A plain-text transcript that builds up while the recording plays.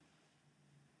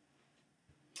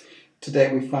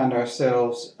Today we find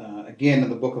ourselves again in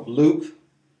the book of Luke.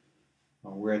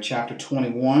 We're at chapter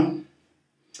 21.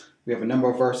 We have a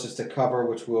number of verses to cover,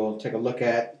 which we'll take a look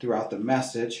at throughout the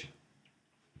message.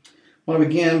 I want to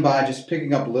begin by just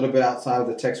picking up a little bit outside of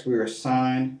the text we were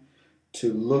assigned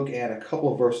to look at a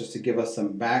couple of verses to give us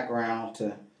some background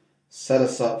to set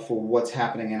us up for what's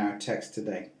happening in our text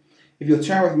today. If you'll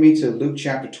turn with me to Luke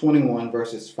chapter 21,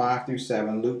 verses 5 through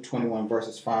 7, Luke 21,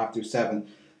 verses 5 through 7,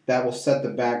 that will set the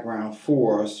background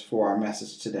for us for our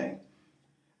message today.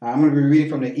 I'm going to be reading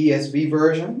from the ESV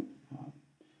version.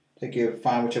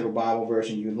 Find whichever Bible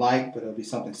version you like, but it'll be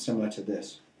something similar to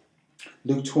this.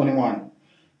 Luke 21,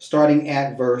 starting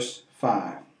at verse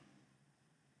 5.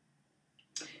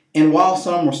 And while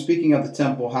some were speaking of the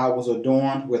temple, how it was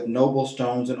adorned with noble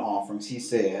stones and offerings, he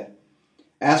said,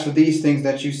 "As for these things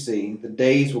that you see, the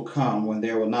days will come when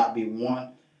there will not be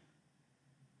one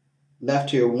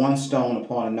stone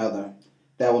upon another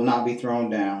that will not be thrown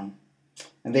down."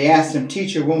 And they asked him,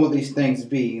 "Teacher, when will these things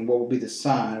be, and what will be the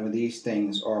sign when these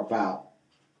things are about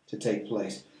to take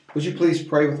place?" Would you please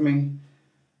pray with me?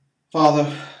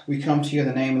 Father, we come to you in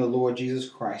the name of the Lord Jesus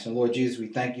Christ. And Lord Jesus, we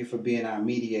thank you for being our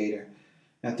mediator.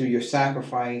 And through your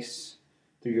sacrifice,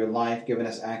 through your life, giving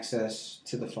us access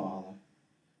to the Father.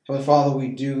 Heavenly Father, we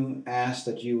do ask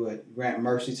that you would grant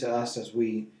mercy to us as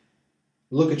we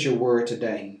look at your word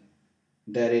today,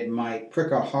 that it might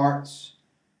prick our hearts,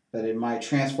 that it might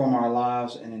transform our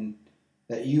lives, and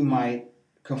that you might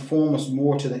conform us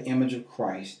more to the image of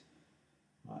Christ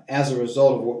as a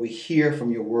result of what we hear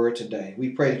from your word today. We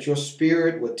pray that your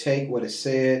Spirit would take what is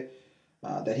said,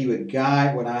 that he would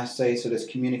guide what I say so that it's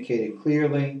communicated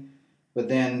clearly, but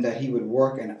then that he would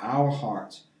work in our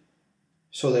hearts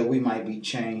so that we might be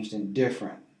changed and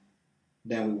different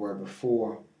than we were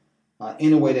before,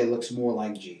 in a way that looks more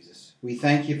like Jesus. We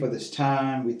thank you for this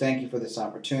time. We thank you for this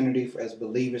opportunity as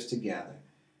believers together.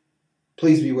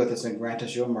 Please be with us and grant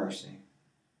us your mercy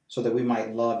so that we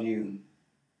might love you.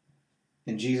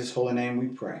 In Jesus' holy name we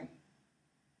pray.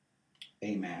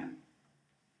 Amen.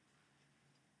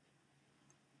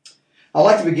 I'd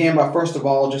like to begin by, first of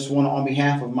all, just want to, on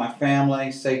behalf of my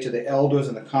family, say to the elders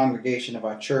and the congregation of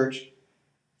our church,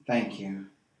 thank you.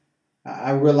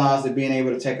 I realize that being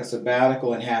able to take a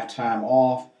sabbatical and have time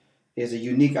off is a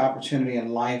unique opportunity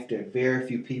in life that very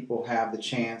few people have the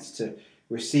chance to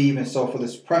receive. And so for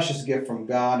this precious gift from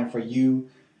God and for you,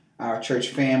 our church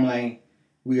family,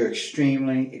 we are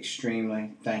extremely,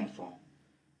 extremely thankful.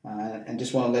 And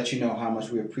just want to let you know how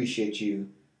much we appreciate you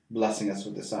blessing us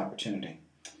with this opportunity.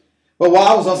 Well, while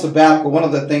I was on sabbatical, one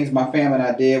of the things my family and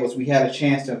I did was we had a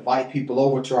chance to invite people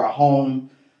over to our home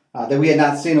that we had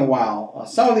not seen in a while.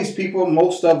 Some of these people,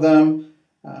 most of them,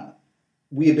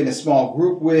 we have been a small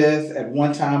group with at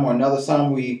one time or another.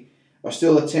 Some we are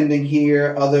still attending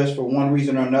here. Others, for one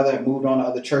reason or another, have moved on to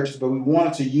other churches. But we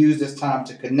wanted to use this time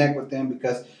to connect with them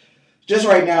because just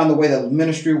right now in the way the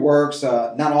ministry works,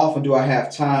 not often do I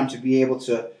have time to be able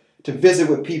to visit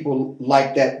with people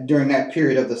like that during that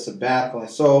period of the sabbatical. And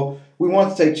so we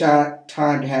wanted to take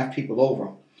time to have people over.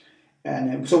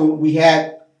 And so we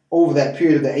had, over that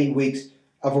period of the 8 weeks,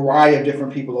 a variety of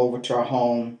different people over to our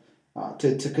home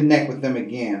to connect with them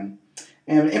again.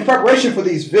 And in preparation for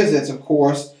these visits, of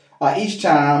course, each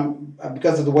time,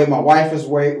 because of the way my wife was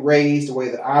raised, the way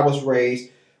that I was raised,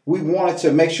 we wanted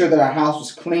to make sure that our house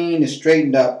was clean and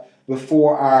straightened up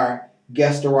before our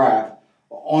guests arrived.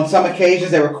 On some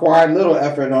occasions, they required little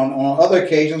effort. On other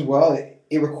occasions, well,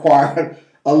 it required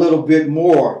a little bit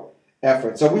more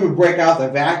effort. So we would break out the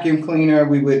vacuum cleaner.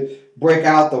 We would break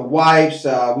out the wipes.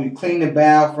 We would clean the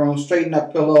bathroom, straighten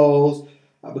up pillows,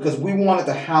 because we wanted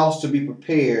the house to be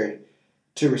prepared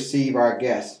to receive our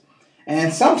guests.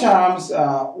 And sometimes,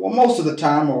 most of the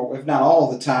time, or if not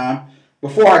all of the time,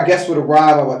 before our guests would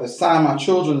arrive, I would assign my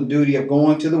children the duty of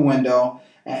going to the window.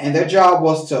 And their job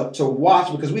was to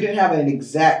watch, because we didn't have an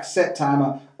exact set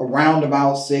time, around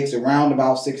about 6, around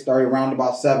about 6:30, around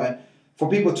about 7, for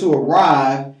people to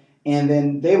arrive. And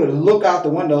then they would look out the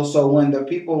window so when the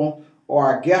people or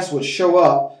our guests would show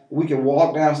up, we could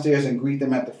walk downstairs and greet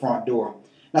them at the front door.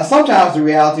 Now, sometimes the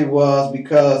reality was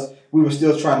because we were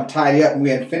still trying to tidy up and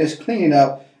we hadn't finished cleaning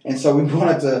up, and so we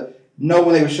wanted to know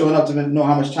when they were showing up to know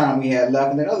how much time we had left.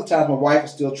 And then other times my wife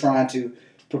was still trying to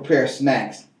prepare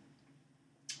snacks.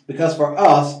 Because for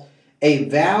us, a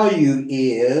value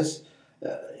is,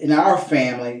 in our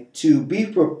family, to be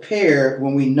prepared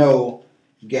when we know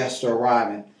guests are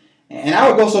arriving. And I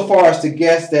would go so far as to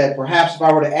guess that perhaps if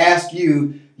I were to ask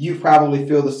you, you probably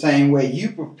feel the same way.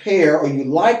 You prepare, or you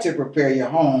like to prepare your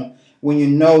home when you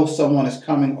know someone is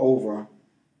coming over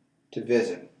to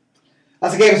visit.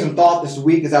 As I gave it some thought this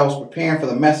week as I was preparing for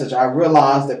the message, I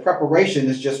realized that preparation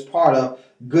is just part of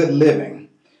good living.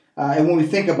 And when we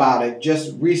think about it,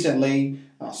 just recently,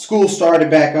 school started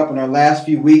back up in our last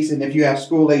few weeks, and if you have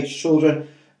school-age children,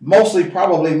 mostly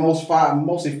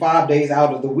 5 days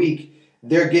out of the week,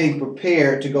 they're getting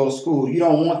prepared to go to school. You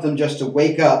don't want them just to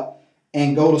wake up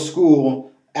and go to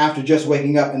school after just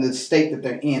waking up in the state that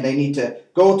they're in. They need to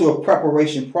go through a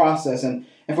preparation process. And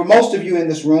for most of you in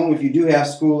this room, if you do have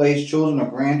school-age children or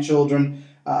grandchildren,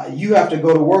 you have to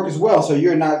go to work as well. So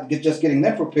you're not just getting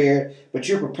them prepared, but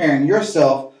you're preparing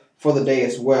yourself for the day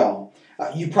as well.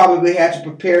 You probably had to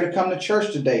prepare to come to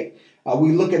church today.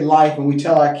 We look at life and we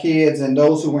tell our kids and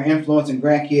those who are influencing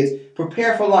grandkids,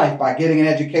 prepare for life by getting an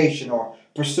education or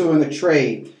pursuing a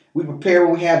trade. We prepare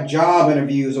when we have job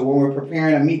interviews or when we're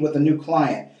preparing to meet with a new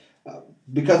client.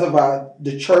 Because of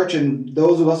the church and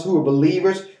those of us who are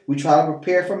believers, we try to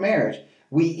prepare for marriage.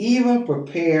 We even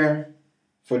prepare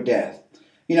for death.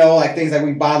 Like things like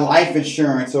we buy life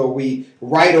insurance, or we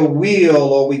write a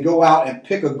will, or we go out and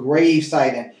pick a grave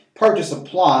site and purchase a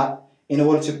plot in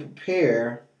order to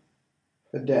prepare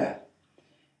for death.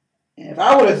 And if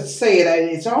I were to say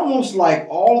it, it's almost like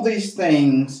all these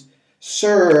things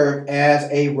serve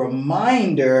as a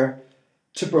reminder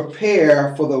to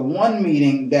prepare for the one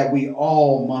meeting that we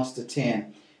all must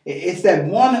attend. It's that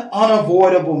one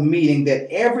unavoidable meeting that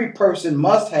every person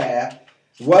must have,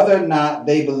 whether or not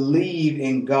they believe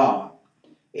in God.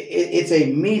 It's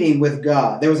a meeting with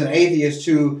God. There was an atheist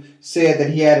who said that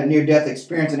he had a near-death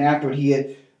experience, and afterward he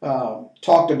had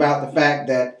talked about the fact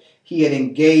that he had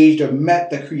engaged or met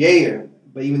the Creator.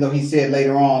 But even though he said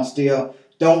later on still,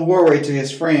 don't worry to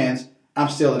his friends, I'm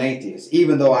still an atheist,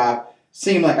 even though I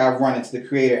seem like I've run into the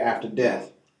Creator after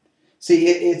death. See,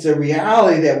 it's a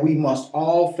reality that we must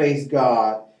all face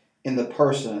God in the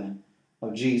person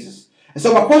of Jesus. And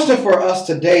so my question for us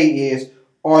today is,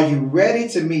 are you ready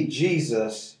to meet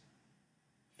Jesus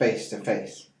face to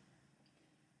face?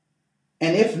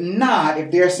 And if not, if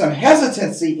there's some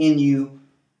hesitancy in you,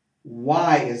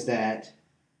 why is that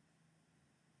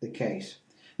the case?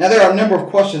 Now, there are a number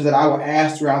of questions that I will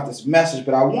ask throughout this message,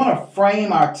 but I want to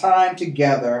frame our time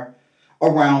together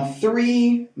around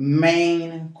three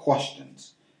main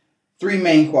questions. Three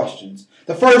main questions.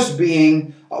 The first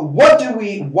being, why do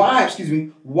we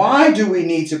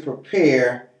need to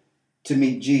prepare to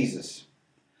meet Jesus?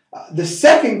 The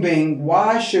second being,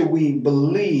 why should we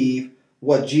believe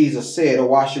what Jesus said, or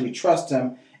why should we trust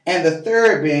him? And the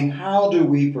third being, how do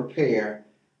we prepare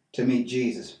to meet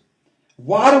Jesus?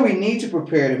 Why do we need to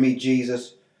prepare to meet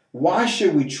Jesus? Why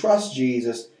should we trust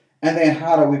Jesus? And then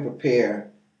how do we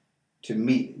prepare to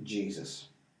meet Jesus?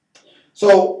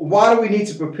 So why do we need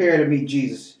to prepare to meet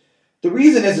Jesus? The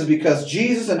reason is because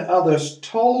Jesus and others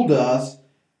told us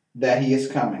that he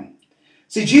is coming.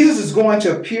 See, Jesus is going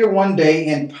to appear one day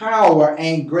in power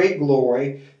and great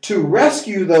glory to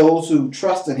rescue those who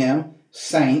trust in him,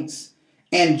 saints,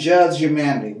 and judge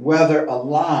humanity, whether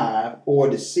alive or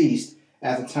deceased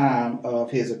at the time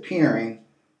of his appearing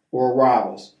or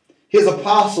arrivals. His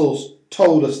apostles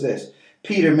told us this.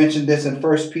 Peter mentioned this in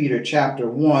 1 Peter chapter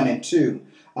 1 and 2.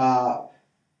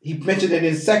 He mentioned it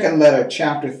in his second letter,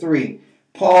 chapter 3.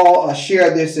 Paul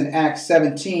shared this in Acts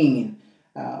 17,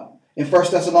 in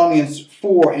 1 Thessalonians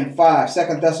 4 and 5, 2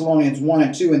 Thessalonians 1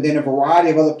 and 2, and then a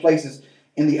variety of other places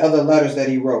in the other letters that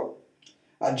he wrote.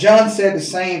 John said the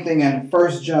same thing in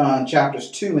 1 John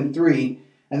chapters 2 and 3,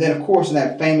 and then, of course, in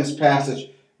that famous passage,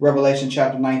 Revelation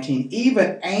chapter 19.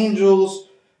 Even angels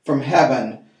from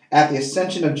heaven at the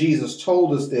ascension of Jesus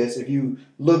told us this, if you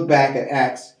look back at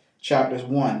Acts chapters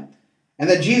 1. And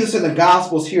that Jesus in the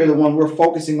Gospels here, the one we're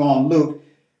focusing on, Luke,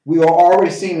 we are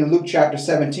already seeing in Luke chapter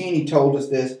 17, he told us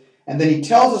this. And then he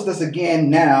tells us this again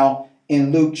now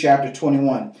in Luke chapter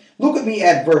 21. Look at me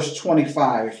at verse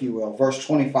 25, if you will. Verse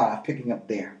 25, picking up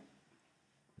there.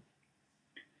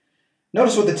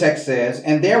 Notice what the text says.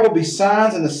 And there will be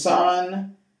signs in the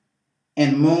sun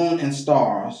and moon and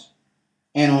stars,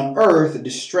 and on earth the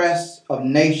distress of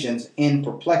nations in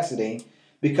perplexity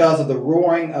because of the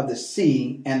roaring of the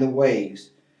sea and the waves,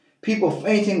 people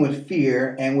fainting with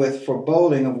fear and with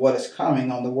foreboding of what is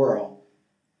coming on the world.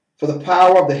 For the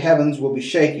power of the heavens will be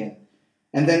shaken,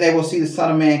 and then they will see the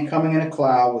Son of Man coming in a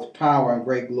cloud with power and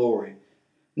great glory.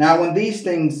 Now when these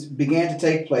things began to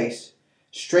take place,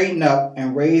 straighten up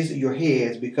and raise your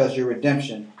heads, because your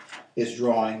redemption is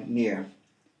drawing near.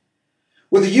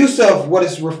 With the use of what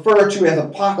is referred to as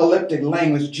apocalyptic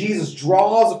language, Jesus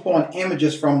draws upon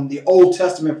images from the Old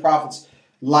Testament prophets,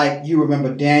 like you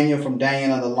remember Daniel from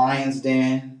Daniel and the lion's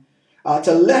den,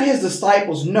 to let his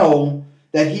disciples know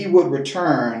that he would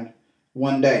return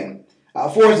one day.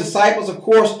 For his disciples, of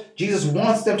course, Jesus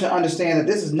wants them to understand that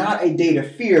this is not a day to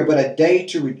fear, but a day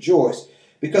to rejoice.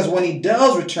 Because when he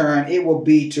does return, it will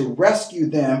be to rescue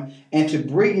them and to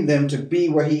bring them to be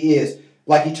where he is.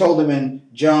 Like he told them in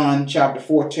John chapter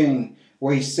 14,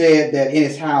 where he said that in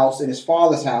his house, in his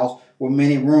Father's house, were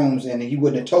many rooms, and he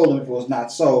wouldn't have told them if it was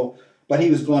not so. But he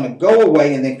was going to go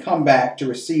away and then come back to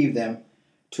receive them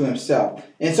to himself.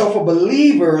 And so for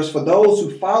believers, for those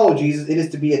who follow Jesus, it is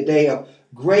to be a day of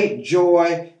great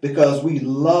joy because we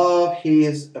love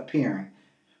his appearing.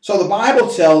 So the Bible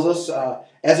tells us,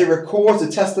 as it records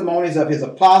the testimonies of his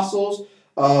apostles,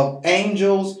 of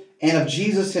angels, and of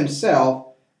Jesus himself,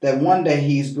 that one day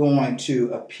he's going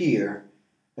to appear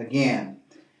again.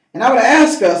 And I would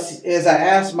ask us, as I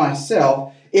ask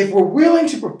myself, if we're willing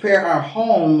to prepare our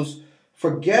homes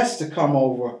for guests to come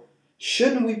over,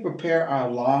 shouldn't we prepare our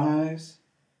lives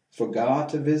for God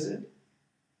to visit?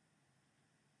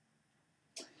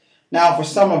 Now, for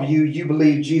some of you, you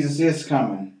believe Jesus is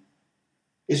coming.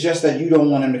 It's just that you don't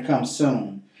want him to come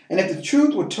soon. And if the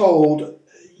truth were told,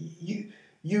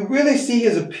 you really see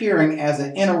his appearing as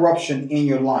an interruption in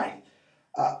your life.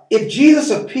 If Jesus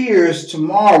appears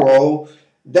tomorrow,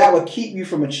 that would keep you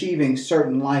from achieving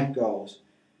certain life goals.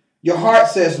 Your heart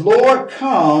says, Lord,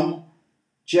 come,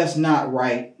 just not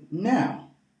right now.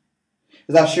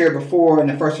 As I've shared before, in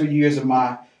the first few years of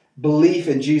my belief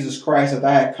in Jesus Christ, as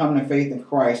I had come to faith in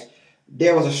Christ,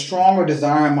 there was a stronger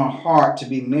desire in my heart to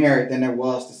be married than there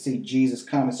was to see Jesus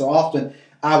come. And so often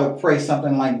I would pray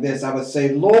something like this. I would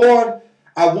say, Lord,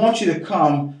 I want you to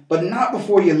come, but not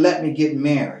before you let me get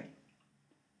married.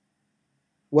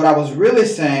 What I was really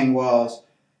saying was,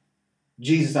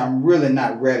 Jesus, I'm really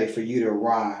not ready for you to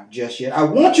arrive just yet. I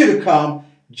want you to come,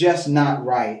 just not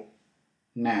right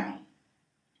now.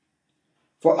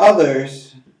 For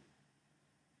others,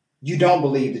 you don't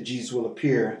believe that Jesus will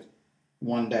appear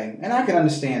one day. And I can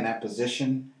understand that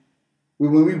position.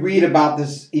 When we read about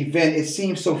this event, it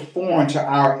seems so foreign to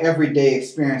our everyday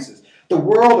experiences. The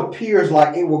world appears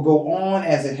like it will go on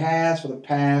as it has for the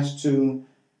past 2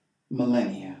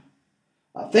 millennia.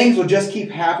 Things will just keep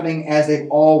happening as they've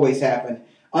always happened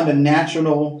under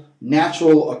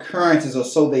natural occurrences, or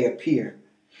so they appear.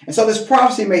 And so this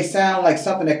prophecy may sound like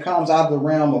something that comes out of the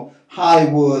realm of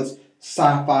Hollywood's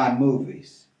sci-fi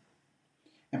movies.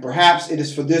 And perhaps it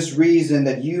is for this reason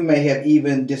that you may have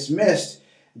even dismissed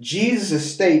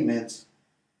Jesus' statements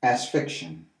as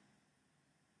fiction.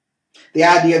 The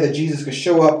idea that Jesus could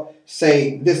show up,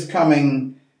 say, this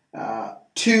coming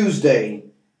Tuesday,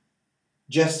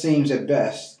 just seems at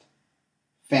best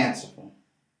fanciful.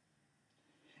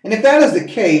 And if that is the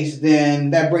case, then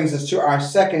that brings us to our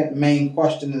second main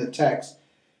question in the text,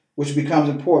 which becomes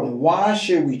important. Why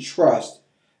should we trust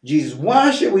Jesus?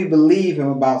 Why should we believe him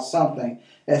about something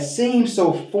that seems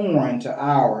so foreign to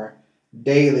our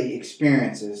daily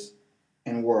experiences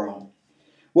and world?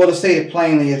 Well, to say it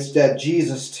plainly, it's that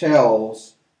Jesus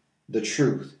tells the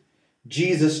truth.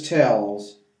 Jesus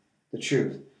tells the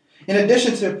truth. In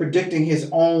addition to predicting his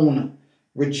own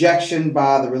rejection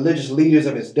by the religious leaders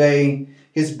of his day,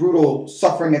 his brutal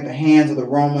suffering at the hands of the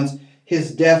Romans,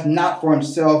 his death not for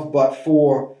himself but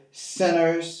for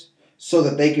sinners so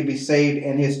that they could be saved,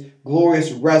 and his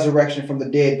glorious resurrection from the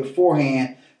dead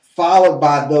beforehand, followed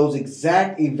by those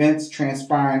exact events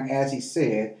transpiring as he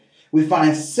said, we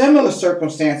find similar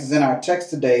circumstances in our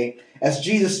text today as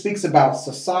Jesus speaks about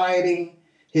society,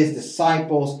 his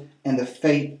disciples, and the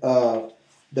fate of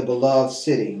the beloved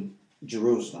city,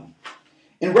 Jerusalem.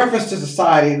 In reference to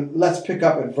society, let's pick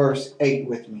up at verse 8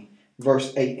 with me.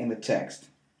 Verse 8 in the text.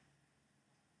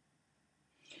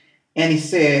 And he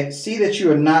said, see that you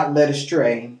are not led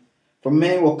astray, for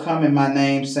many will come in my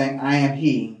name, saying, I am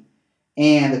he,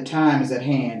 and the time is at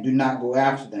hand. Do not go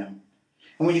after them.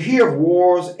 And when you hear of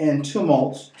wars and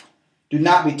tumults, do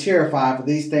not be terrified, for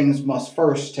these things must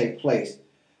first take place.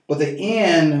 But the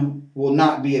end will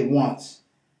not be at once.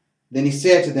 Then he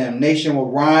said to them, nation will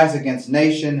rise against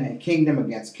nation, and kingdom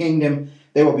against kingdom.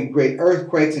 There will be great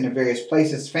earthquakes in the various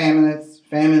places, famines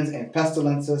and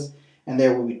pestilences, and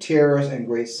there will be terrors and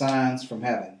great signs from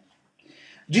heaven.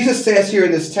 Jesus says here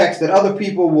in this text that other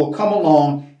people will come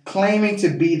along claiming to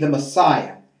be the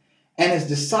Messiah, and his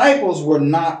disciples were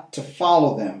not to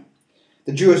follow them.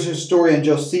 The Jewish historian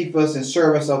Josephus, in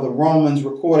service of the Romans,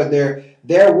 recorded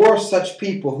there were such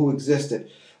people who existed.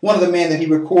 One of the men that he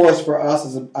records for us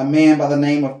is a man by the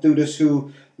name of Theudas,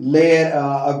 who led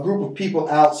a group of people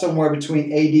out somewhere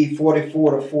between AD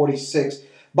 44 to 46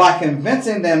 by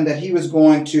convincing them that he was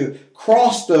going to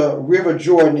cross the River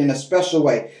Jordan in a special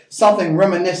way, something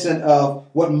reminiscent of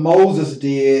what Moses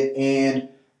did and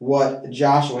what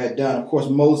Joshua had done. Of course,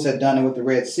 Moses had done it with the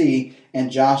Red Sea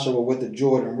and Joshua with the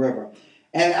Jordan River.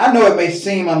 And I know it may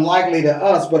seem unlikely to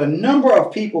us, but a number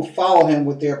of people followed him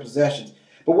with their possessions.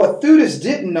 But what Theudas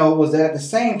didn't know was that at the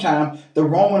same time, the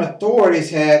Roman authorities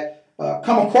had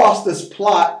come across this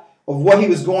plot of what he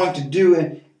was going to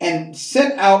do and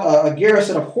sent out a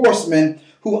garrison of horsemen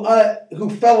who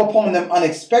fell upon them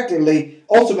unexpectedly,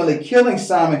 ultimately killing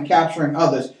some and capturing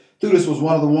others. Theudas was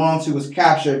one of the ones who was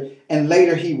captured, and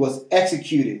later he was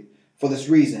executed for this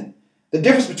reason. The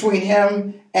difference between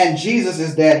him and Jesus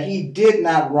is that he did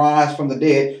not rise from the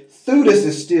dead. Theudas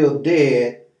is still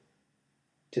dead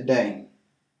today.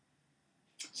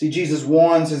 See, Jesus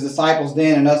warns his disciples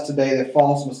then and us today that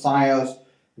false messiahs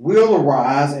will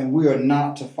arise and we are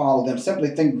not to follow them. Simply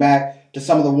think back to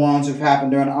some of the ones who've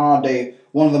happened during our day.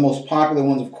 One of the most popular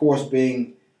ones, of course,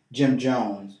 being Jim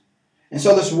Jones. And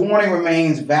so this warning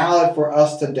remains valid for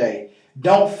us today.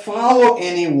 Don't follow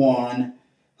anyone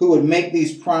who would make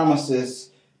these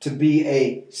promises to be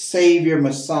a Savior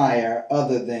Messiah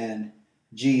other than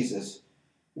Jesus.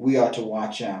 We are to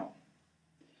watch out.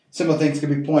 Similar things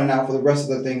can be pointed out for the rest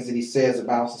of the things that he says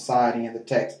about society in the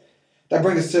text. That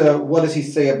brings us to what does he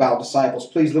say about disciples.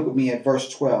 Please look with me at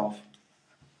verse 12.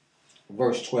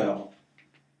 Verse 12.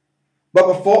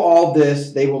 But before all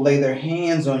this, they will lay their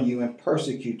hands on you and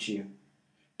persecute you,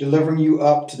 delivering you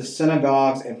up to the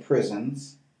synagogues and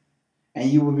prisons, and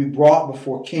you will be brought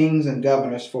before kings and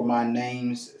governors for my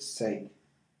name's sake.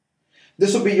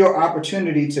 This will be your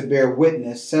opportunity to bear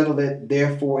witness. Settle it,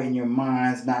 therefore, in your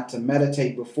minds not to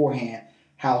meditate beforehand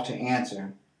how to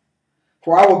answer.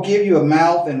 For I will give you a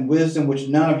mouth and wisdom which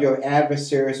none of your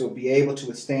adversaries will be able to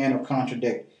withstand or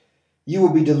contradict. You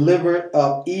will be delivered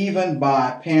up even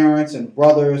by parents and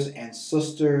brothers and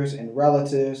sisters and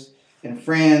relatives and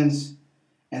friends,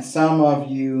 and some of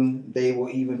you they will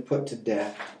even put to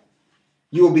death.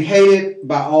 You will be hated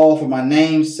by all for my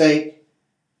name's sake,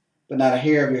 but not a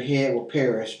hair of your head will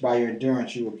perish. By your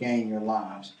endurance you will gain your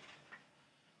lives.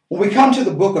 When we come to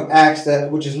the book of Acts,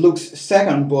 which is Luke's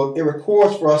second book, it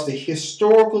records for us the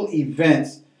historical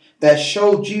events that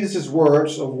show Jesus'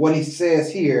 words of what he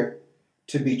says here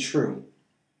to be true.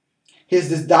 His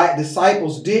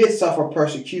disciples did suffer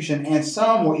persecution, and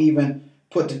some were even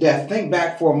put to death. Think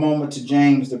back for a moment to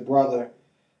James, the brother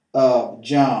of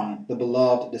John, the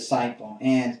beloved disciple,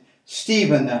 and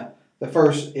Stephen, the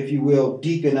first, if you will,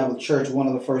 deacon of the church, one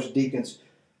of the first deacons,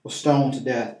 was stoned to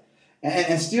death.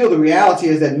 And still the reality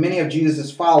is that many of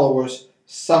Jesus' followers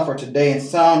suffer today, and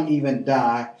some even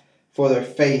die for their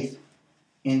faith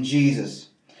in Jesus.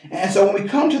 And so when we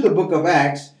come to the book of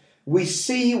Acts, we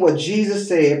see what Jesus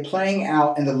said playing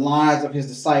out in the lives of his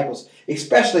disciples,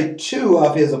 especially two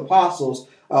of his apostles,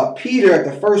 Peter at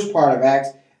the first part of Acts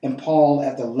and Paul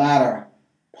at the latter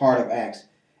part of Acts.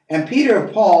 And Peter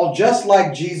and Paul, just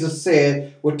like Jesus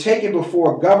said, were taken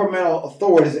before governmental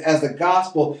authorities as the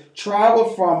gospel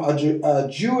traveled from a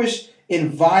Jewish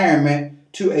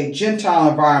environment to a Gentile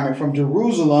environment, from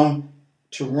Jerusalem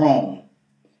to Rome.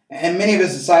 And many of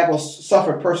his disciples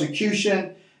suffered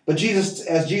persecution, but Jesus,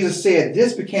 as Jesus said,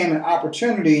 this became an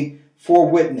opportunity for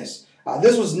witness.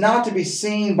 This was not to be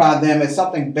seen by them as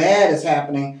something bad is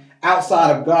happening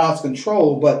outside of God's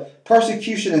control, but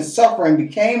persecution and suffering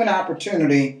became an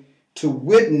opportunity to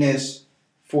witness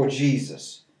for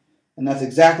Jesus. And that's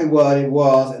exactly what it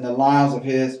was in the lives of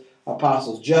his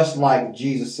apostles, just like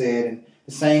Jesus said, and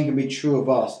the same can be true of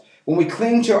us. When we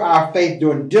cling to our faith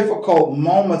during difficult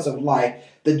moments of life,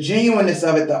 the genuineness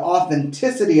of it, the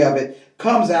authenticity of it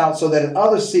comes out so that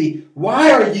others see,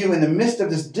 why are you in the midst of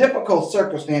this difficult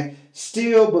circumstance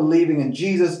still believing in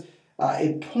Jesus?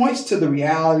 It points to the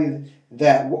reality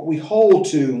that what we hold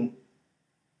to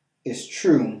is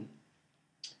true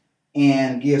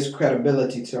and gives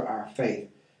credibility to our faith.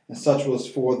 And such was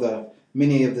for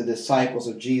many of the disciples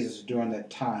of Jesus during that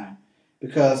time.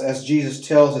 Because as Jesus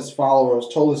told his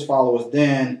followers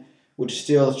then, which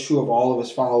still is true of all of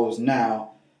his followers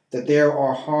now, that there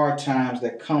are hard times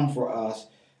that come for us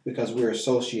because we're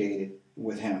associated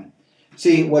with him.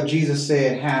 See, what Jesus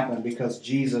said happened because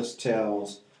Jesus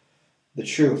tells the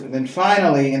truth. And then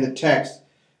finally in the text,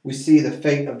 we see the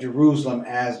fate of Jerusalem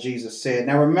as Jesus said.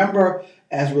 Now remember,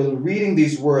 as we're reading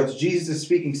these words, Jesus is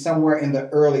speaking somewhere in the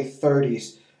early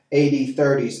 30s, AD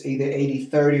 30s, either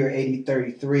AD 30 or AD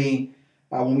 33,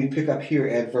 when we pick up here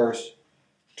at verse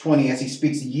 20, as he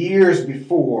speaks years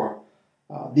before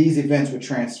these events would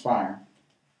transpire.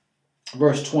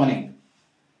 Verse 20,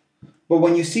 but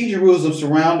when you see Jerusalem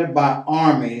surrounded by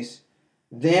armies,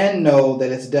 then know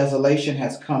that its desolation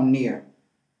has come near.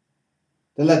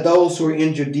 Then let those who are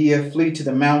in Judea flee to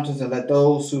the mountains, and let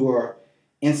those who are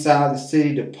inside the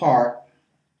city depart.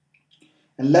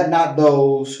 And let not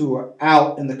those who are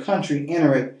out in the country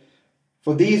enter it,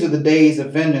 For these are the days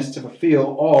of vengeance to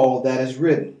fulfill all that is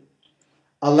written.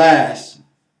 Alas,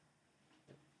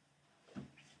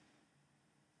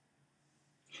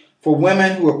 for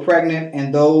women who are pregnant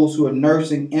and those who are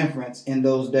nursing infants in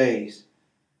those days.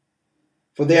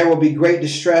 For there will be great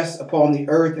distress upon the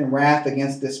earth and wrath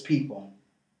against this people.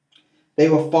 They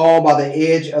will fall by the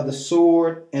edge of the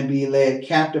sword and be led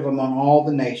captive among all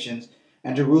the nations,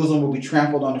 and Jerusalem will be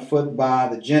trampled underfoot by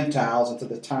the Gentiles until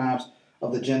the times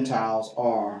of the Gentiles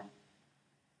are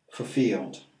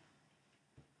fulfilled.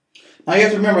 Now you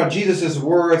have to remember Jesus'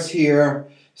 words here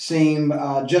seem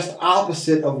just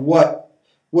opposite of what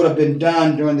would have been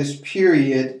done during this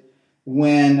period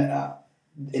when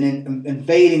an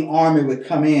invading army would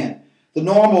come in. The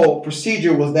normal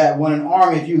procedure was that when an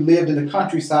army, if you lived in the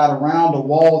countryside around a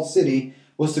walled city,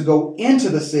 was to go into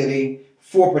the city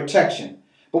for protection.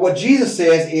 But what Jesus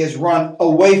says is run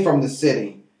away from the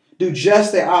city. Do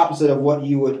just the opposite of what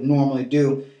you would normally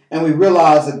do. And we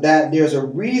realize that there's a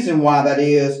reason why that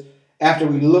is after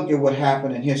we look at what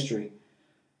happened in history.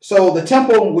 So the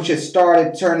temple, which had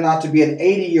started, turned out to be an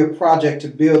 80-year project to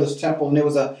build this temple. And it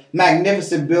was a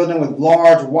magnificent building with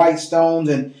large white stones,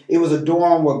 and it was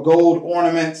adorned with gold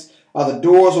ornaments. The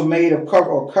doors were made of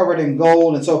covered in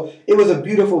gold. And so it was a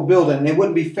beautiful building. And it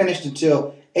wouldn't be finished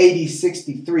until AD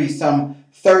 63, some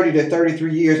 30 to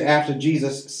 33 years after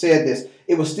Jesus said this.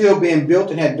 It was still being built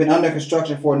and had been under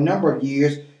construction for a number of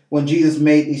years when Jesus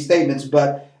made these statements.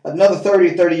 But another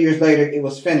 30 years later, it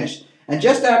was finished. And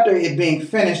just after it being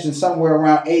finished in somewhere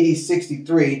around AD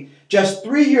 63, just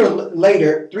 3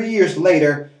 years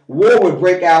later, war would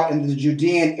break out in the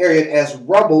Judean area as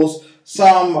rebels,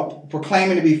 some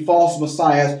proclaiming to be false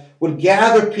messiahs, would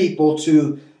gather people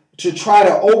to try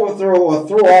to overthrow or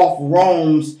throw off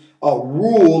Rome's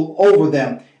rule over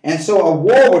them. And so a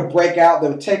war would break out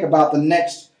that would take about the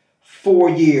next 4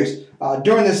 years.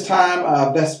 During this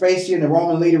time, Vespasian, the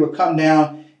Roman leader, would come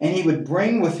down and he would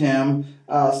bring with him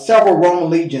several Roman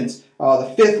legions,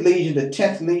 the 5th Legion, the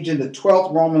 10th Legion, the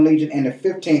 12th Roman Legion, and the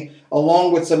 15th,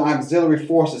 along with some auxiliary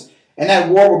forces. And that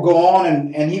war would go on,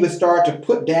 and he would start to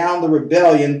put down the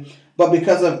rebellion. But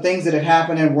because of things that had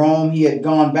happened in Rome, he had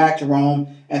gone back to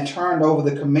Rome and turned over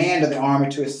the command of the army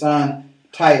to his son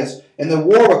Titus. And the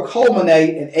war would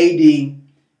culminate in AD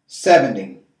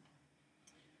 70.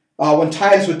 When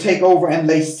Titus would take over and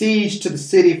lay siege to the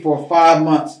city for 5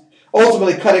 months,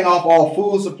 ultimately cutting off all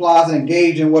food supplies and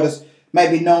engage in what is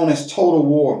maybe known as total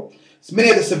war. So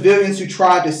many of the civilians who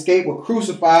tried to escape were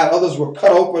crucified. Others were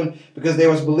cut open because there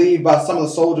was believed by some of the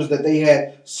soldiers that they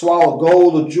had swallowed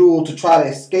gold or jewel to try to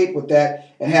escape with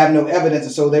that and have no evidence,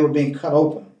 and so they were being cut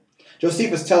open.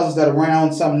 Josephus tells us that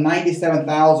around some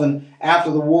 97,000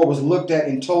 after the war was looked at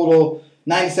in total,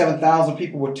 97,000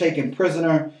 people were taken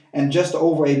prisoner and just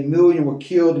over 1 million were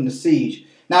killed in the siege.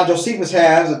 Now, Josephus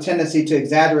has a tendency to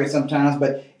exaggerate sometimes,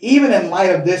 but even in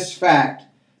light of this fact,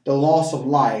 the loss of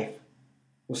life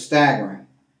was staggering.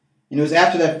 And it was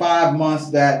after that 5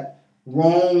 months that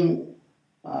Rome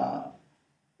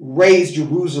razed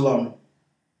Jerusalem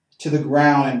to the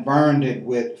ground and burned it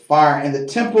with fire. And the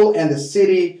temple and the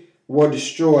city were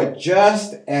destroyed,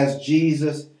 just as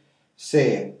Jesus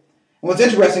said. And what's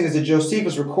interesting is that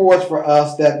Josephus records for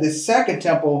us that this second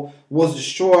temple was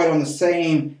destroyed on the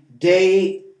same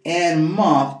day and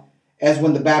month as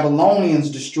when the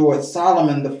Babylonians destroyed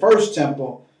Solomon, the first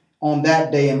temple, on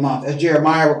that day and month. As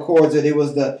Jeremiah records it, it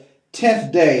was the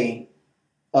 10th day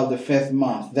of the 5th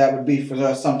month. That would be for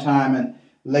us sometime in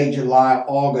late July,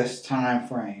 August time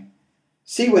frame.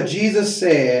 See, what Jesus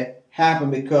said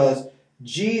happened because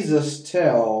Jesus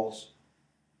tells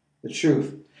the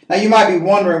truth. Now you might be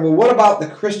wondering, well, what about the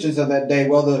Christians of that day?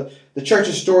 Well, the church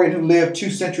historian who lived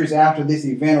 2 centuries after this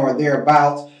event or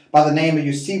thereabouts, by the name of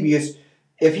Eusebius,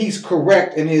 if he's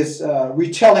correct in his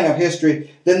retelling of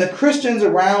history, then the Christians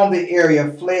around the area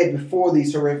fled before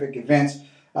these horrific events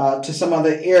to some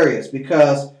other areas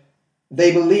because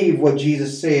they believe what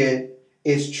Jesus said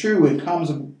is true and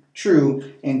comes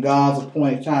true in God's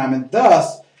appointed time. And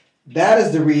thus, that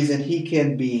is the reason he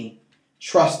can be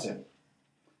trusted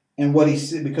in what he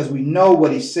said, because we know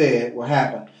what he said will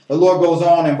happen. The Lord goes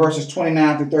on in verses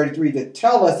 29 through 33 to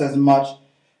tell us as much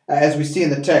as we see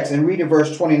in the text. And reading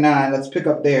verse 29, let's pick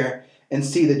up there and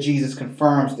see that Jesus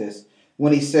confirms this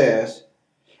when he says,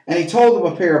 "And he told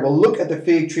them a parable, look at the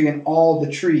fig tree and all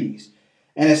the trees.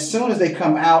 And as soon as they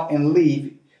come out in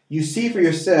leaf, you see for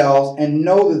yourselves and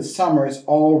know that the summer is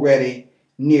already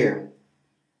near.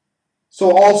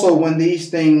 So also when you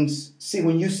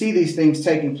see these things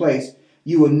taking place,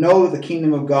 you will know that the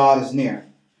kingdom of God is near.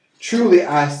 Truly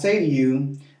I say to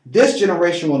you, this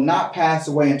generation will not pass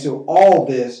away until all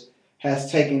this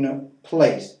has taken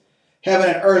place. Heaven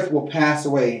and earth will pass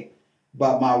away,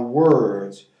 but my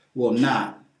words will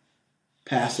not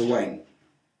pass away.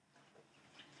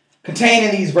 Contained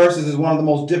in these verses is one of the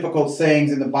most difficult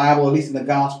sayings in the Bible, at least in the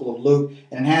Gospel of Luke,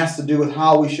 and it has to do with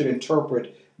how we should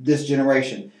interpret this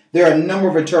generation. There are a number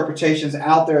of interpretations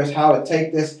out there as how to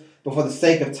take this, but for the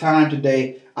sake of time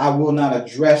today, I will not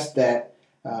address that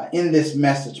in this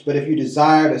message. But if you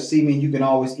desire to see me, you can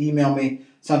always email me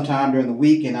sometime during the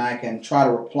week, and I can try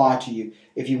to reply to you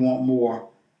if you want more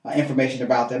information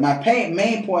about that. My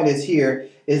main point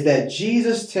is that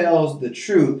Jesus tells the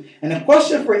truth. And the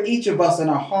question for each of us in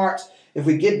our hearts, if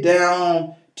we get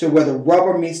down to where the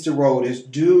rubber meets the road, is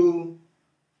do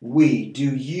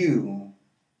you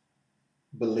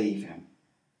believe him?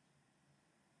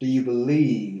 Do you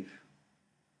believe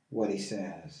what he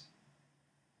says?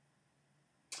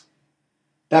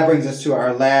 That brings us to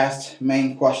our last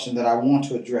main question that I want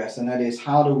to address, and that is,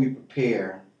 how do we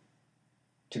prepare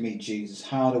to meet Jesus?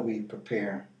 How do we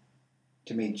prepare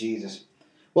to meet Jesus?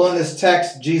 Well, in this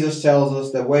text, Jesus tells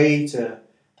us the way to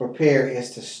prepare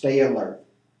is to stay alert.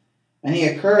 And he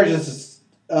encourages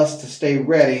us to stay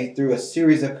ready through a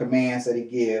series of commands that he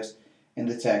gives in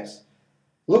the text.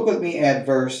 Look with me at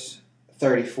verse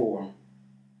 34.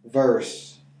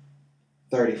 Verse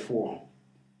 34.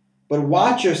 But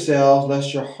watch yourselves,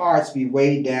 lest your hearts be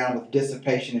weighed down with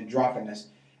dissipation and drunkenness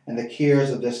and the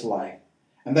cares of this life,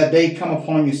 and that day come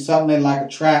upon you suddenly like a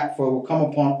trap, for it will come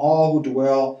upon all who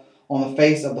dwell on the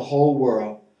face of the whole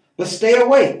world. But stay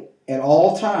awake at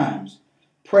all times,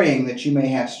 praying that you may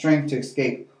have strength to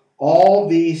escape all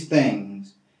these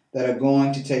things that are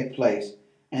going to take place,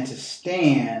 and to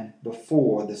stand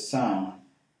before the Son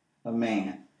of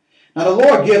Man. Now, the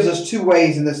Lord gives us two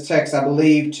ways in this text, I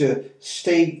believe, to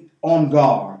stay on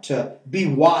guard, to be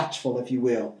watchful, if you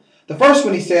will. The first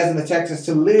one he says in the text is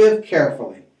to live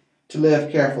carefully. To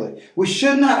live carefully. We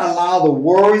should not allow the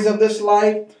worries of this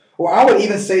life, or I would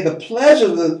even say the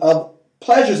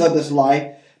pleasures of this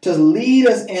life, to lead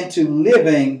us into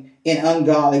living in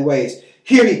ungodly ways.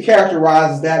 Here he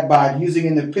characterizes that by using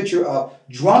in the picture of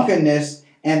drunkenness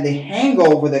and the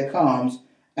hangover that comes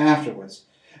afterwards.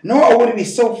 Nor would he be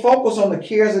so focused on the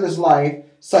cares of this life,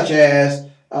 such as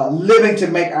living to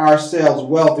make ourselves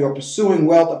wealthy, or pursuing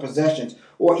wealth or possessions,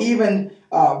 or even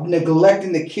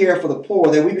neglecting the care for the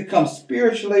poor, that we become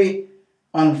spiritually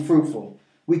unfruitful.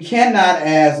 We cannot,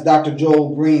 as Dr.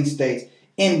 Joel Green states,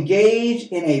 engage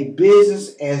in a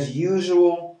business as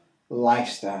usual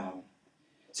lifestyle.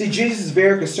 See, Jesus is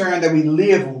very concerned that we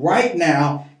live right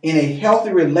now in a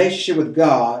healthy relationship with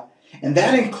God, and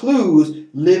that includes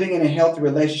living in a healthy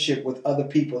relationship with other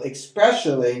people,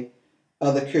 especially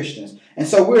other Christians. And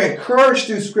so we're encouraged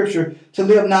through Scripture to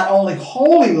live not only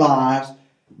holy lives,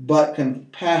 but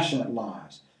compassionate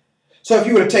lives. So if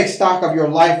you were to take stock of your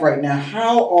life right now,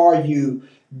 how are you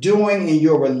doing in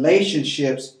your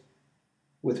relationships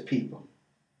with people?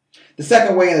 The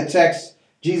second way in the text,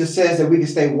 Jesus says that we can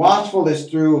stay watchful is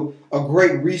through a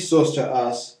great resource to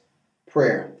us,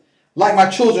 prayer. Like my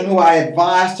children, who I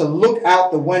advise to look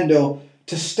out the window,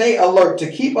 to stay alert,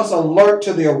 to keep us alert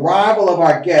to the arrival of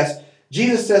our guests,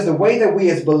 Jesus says the way that we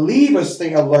as believers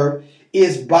stay alert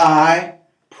is by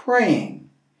praying.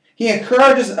 He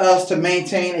encourages us to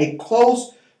maintain a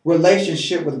close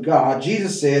relationship with God.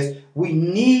 Jesus says we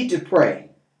need to pray.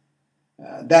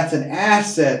 That's an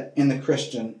asset in the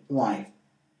Christian life.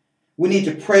 We need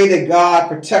to pray that God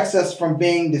protects us from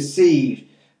being deceived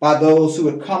by those who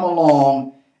would come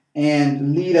along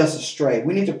and lead us astray.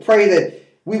 We need to pray that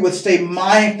we would stay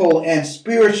mindful and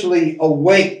spiritually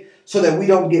awake so that we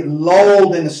don't get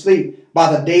lulled into sleep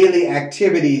by the daily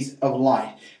activities of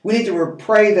life. We need to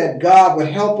pray that God would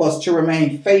help us to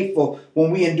remain faithful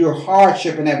when we endure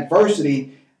hardship and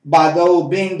adversity by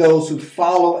being those who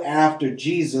follow after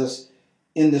Jesus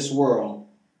in this world.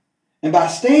 And by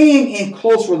staying in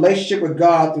close relationship with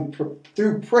God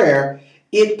through prayer,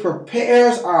 it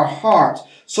prepares our hearts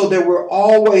so that we're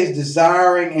always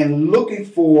desiring and looking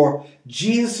for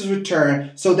Jesus'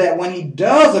 return, so that when he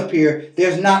does appear,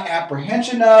 there's not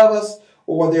apprehension of us,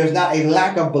 or there's not a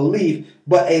lack of belief,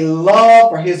 but a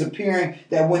love for his appearing,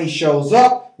 that when he shows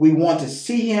up, we want to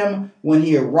see him when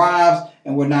he arrives,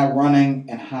 and we're not running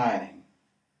and hiding.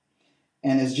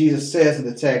 And as Jesus says in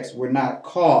the text, we're not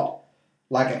caught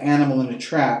like an animal in a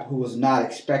trap who was not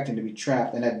expecting to be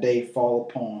trapped, and that day fall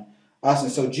upon us.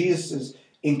 And so Jesus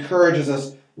encourages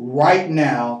us right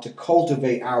now to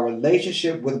cultivate our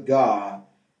relationship with God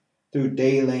through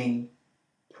daily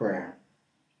prayer.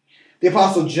 The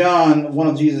Apostle John, one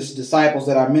of Jesus' disciples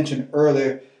that I mentioned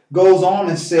earlier, goes on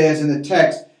and says in the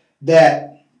text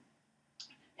that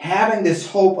having this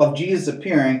hope of Jesus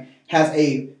appearing has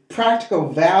a practical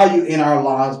value in our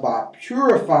lives by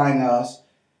purifying us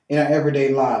in our everyday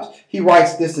lives. He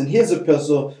writes this in his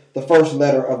epistle, the first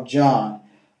letter of John.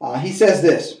 He says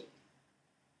this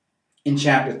in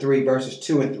chapter 3, verses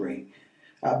 2 and 3.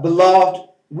 Beloved,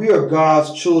 we are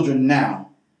God's children now,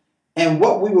 and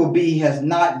what we will be has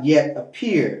not yet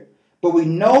appeared. But we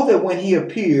know that when he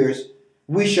appears,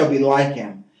 we shall be like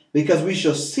him, because we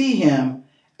shall see him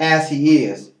as he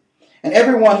is. And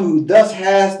everyone who thus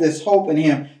has this hope in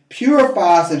him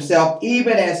purifies himself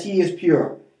even as he is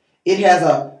pure. It has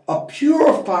a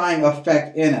purifying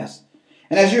effect in us.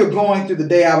 And as you're going through the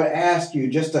day, I would ask you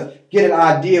just to get an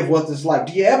idea of what this is like.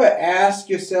 Do you ever ask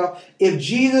yourself, if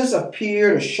Jesus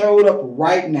appeared or showed up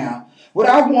right now, would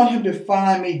I want him to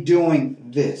find me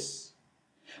doing this?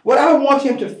 Would I want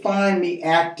him to find me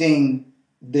acting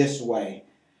this way?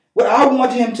 Would I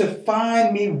want him to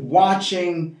find me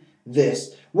watching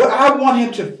this? Would I want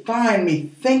him to find me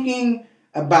thinking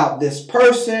about this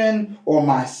person or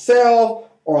myself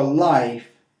or life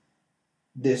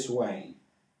this way?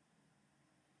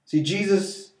 See,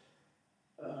 Jesus,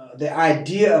 the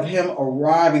idea of him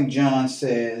arriving, John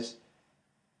says,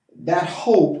 that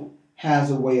hope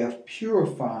has a way of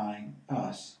purifying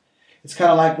us. It's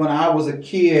kind of like when I was a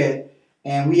kid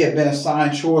and we had been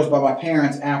assigned chores by my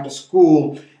parents after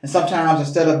school. And sometimes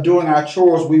instead of doing our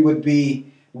chores, we would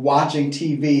be watching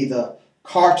TV, the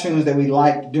cartoons that we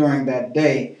liked during that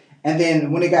day. And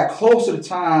then when it got closer to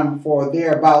time for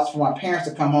thereabouts for my parents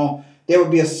to come home, there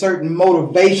would be a certain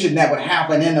motivation that would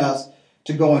happen in us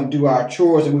to go and do our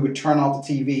chores, and we would turn off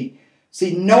the TV.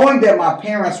 See, knowing that my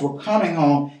parents were coming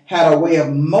home had a way of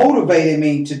motivating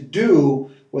me to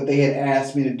do what they had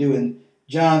asked me to do. And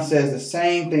John says the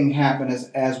same thing happens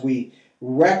as we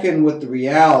reckon with the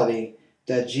reality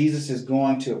that Jesus is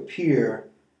going to appear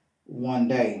one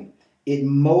day. It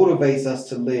motivates us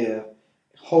to live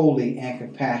holy and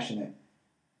compassionate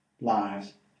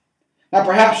lives. Now,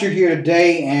 perhaps you're here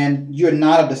today and you're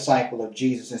not a disciple of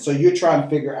Jesus, and so you're trying to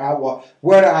figure out, well,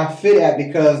 where do I fit at?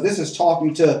 Because this is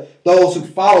talking to those who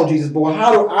follow Jesus, but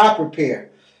how do I prepare?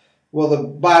 Well, the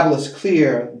Bible is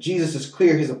clear. Jesus is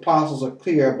clear. His apostles are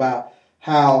clear about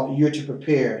how you're to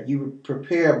prepare. You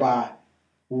prepare by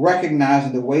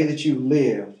recognizing the way that you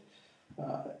live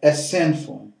as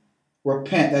sinful.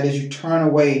 Repent, that is, you turn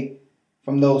away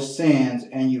from those sins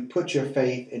and you put your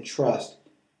faith and trust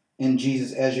in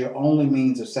Jesus as your only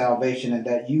means of salvation, and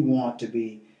that you want to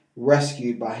be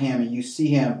rescued by him, and you see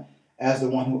him as the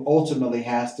one who ultimately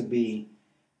has to be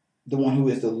the one who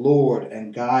is the Lord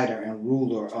and guider and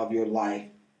ruler of your life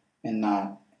and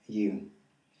not you.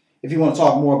 If you want to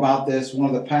talk more about this, one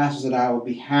of the pastors that I would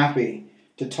be happy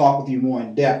to talk with you more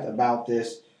in depth about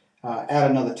this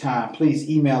at another time, please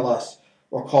email us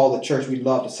or call the church. We'd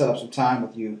love to set up some time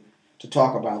with you to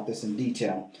talk about this in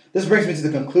detail. This brings me to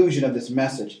the conclusion of this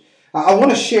message. I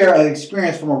want to share an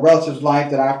experience from a relative's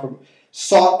life that I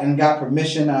sought and got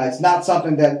permission. It's not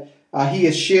something that he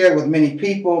has shared with many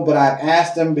people, but I've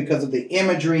asked him because of the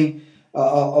imagery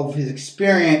of his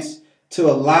experience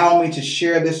to allow me to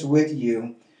share this with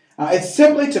you. It's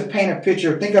simply to paint a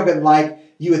picture. Think of it like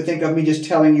you would think of me just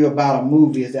telling you about a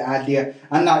movie is the idea.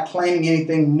 I'm not claiming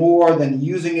anything more than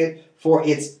using it for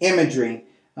its imagery.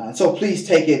 So please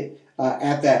take it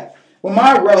at that. When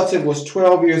my relative was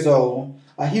 12 years old,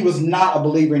 he was not a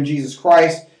believer in Jesus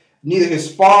Christ. Neither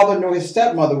his father nor his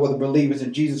stepmother were the believers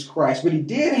in Jesus Christ. But he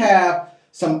did have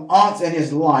some aunts in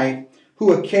his life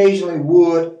who occasionally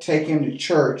would take him to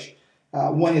church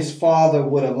when his father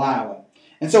would allow it.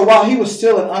 And so while he was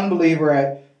still an unbeliever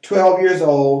at 12 years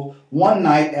old, one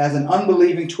night as an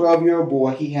unbelieving 12-year-old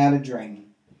boy, he had a dream.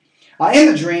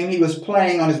 In the dream, he was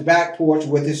playing on his back porch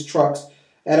with his trucks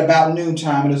at about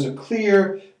noontime. It was a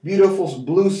clear, beautiful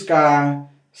blue sky,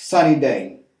 sunny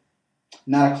day.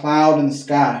 Not a cloud in the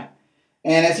sky.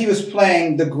 And as he was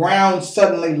playing, the ground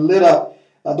suddenly lit up.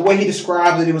 The way he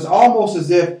describes it, it was almost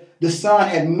as if the sun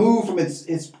had moved from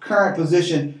its current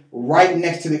position right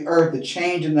next to the earth. The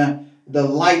change in the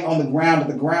light on the ground, that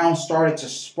the ground started to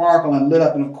sparkle and lit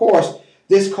up. And of course,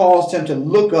 this caused him to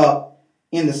look up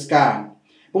in the sky.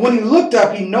 But when he looked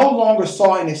up, he no longer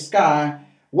saw in the sky.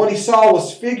 What he saw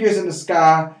was figures in the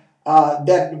sky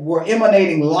that were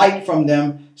emanating light from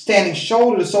them, standing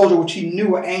shoulder to shoulder, which he knew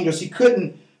were angels. He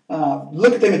couldn't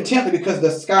look at them intently because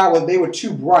the sky they were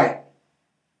too bright.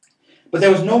 But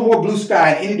there was no more blue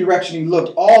sky in any direction he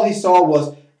looked. All he saw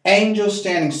was angels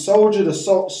standing shoulder to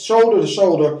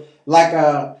shoulder like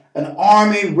an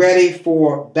army ready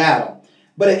for battle.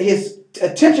 But his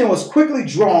attention was quickly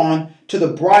drawn to the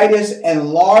brightest and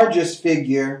largest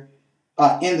figure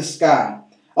in the sky.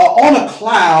 On a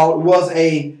cloud was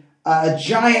a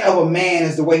giant of a man,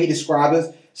 is the way he described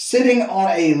it. sitting on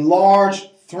a large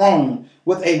throne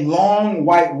with a long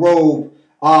white robe,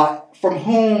 from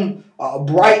whom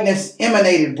brightness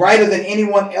emanated, brighter than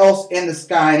anyone else in the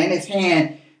sky. And in his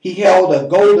hand he held a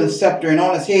golden scepter, and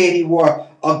on his head he wore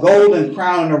a golden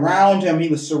crown, and around him he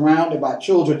was surrounded by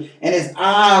children, and his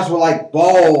eyes were like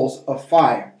balls of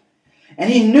fire. And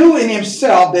he knew in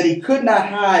himself that he could not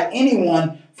hide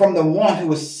anyone from the one who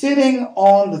was sitting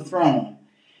on the throne.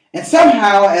 And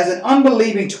somehow, as an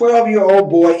unbelieving 12-year-old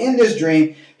boy in this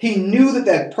dream, he knew that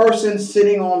that person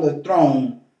sitting on the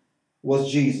throne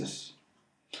was Jesus.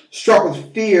 Struck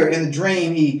with fear in the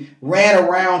dream, he ran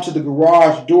around to the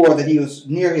garage door that he was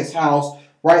near his house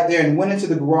right there, and went into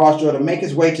the garage door to make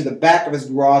his way to the back of his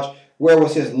garage, where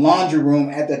was his laundry room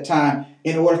at that time,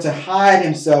 in order to hide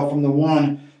himself from the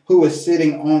one who was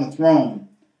sitting on the throne.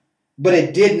 But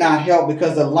it did not help,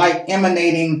 because the light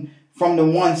emanating from the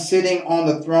one sitting on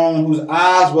the throne, whose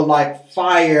eyes were like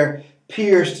fire,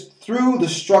 pierced through the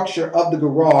structure of the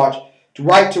garage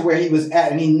right to where he was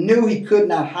at, and he knew he could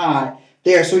not hide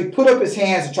there. So he put up his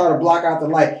hands to try to block out the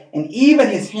light, and even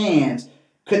his hands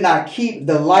could not keep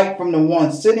the light from the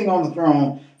one sitting on the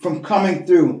throne from coming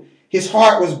through. His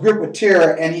heart was gripped with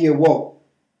terror, and he awoke.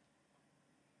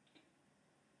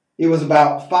 It was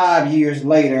about 5 years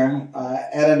later,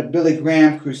 at a Billy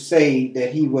Graham crusade,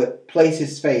 that he would place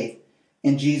his faith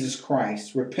in Jesus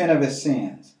Christ, repent of his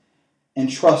sins, and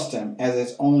trust him as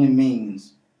his only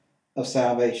means of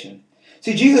salvation.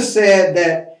 See, Jesus said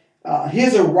that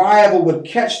his arrival would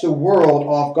catch the world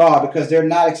off guard, because they're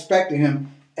not expecting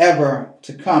him ever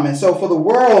to come. And so for the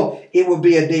world, it would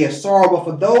be a day of sorrow. But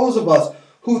for those of us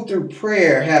who through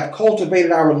prayer have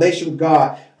cultivated our relationship with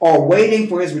God, are waiting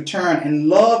for his return, and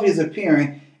love his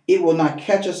appearing, it will not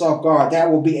catch us off guard.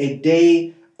 That will be a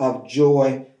day of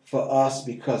joy for us,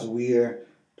 because we're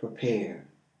prepared.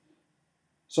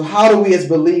 So how do we as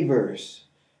believers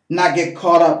not get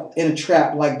caught up in a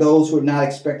trap like those who are not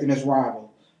expecting his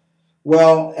arrival?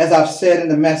 Well, as I've said in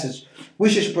the message, we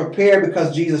should prepare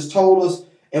because Jesus told us,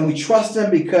 and we trust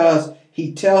him because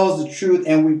he tells the truth,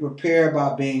 and we prepare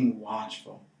by being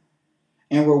watchful.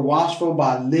 And we're watchful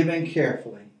by living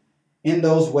carefully in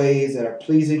those ways that are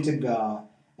pleasing to God,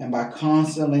 and by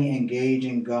constantly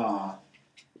engaging God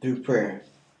through prayer.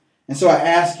 And so I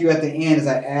ask you at the end, as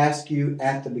I ask you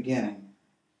at the beginning,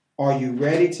 are you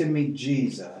ready to meet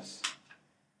Jesus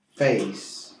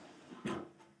face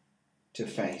to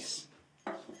face?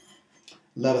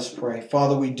 Let us pray.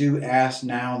 Father, we do ask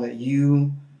now that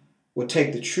you would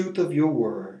take the truth of your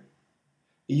word,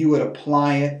 you would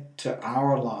apply it to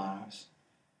our lives,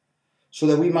 so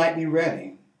that we might be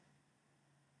ready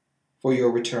for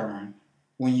your return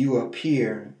when you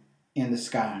appear in the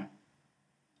sky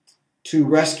to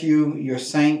rescue your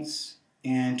saints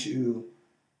and to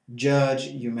judge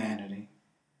humanity.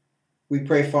 We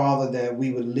pray, Father, that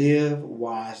we would live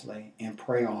wisely and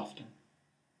pray often.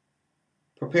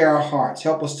 Prepare our hearts.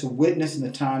 Help us to witness in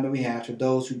the time that we have to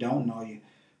those who don't know you,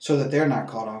 so that they're not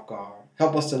caught off guard.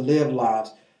 Help us to live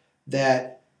lives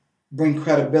that bring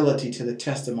credibility to the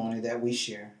testimony that we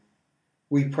share.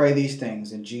 We pray these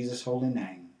things in Jesus' holy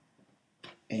name.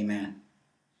 Amen.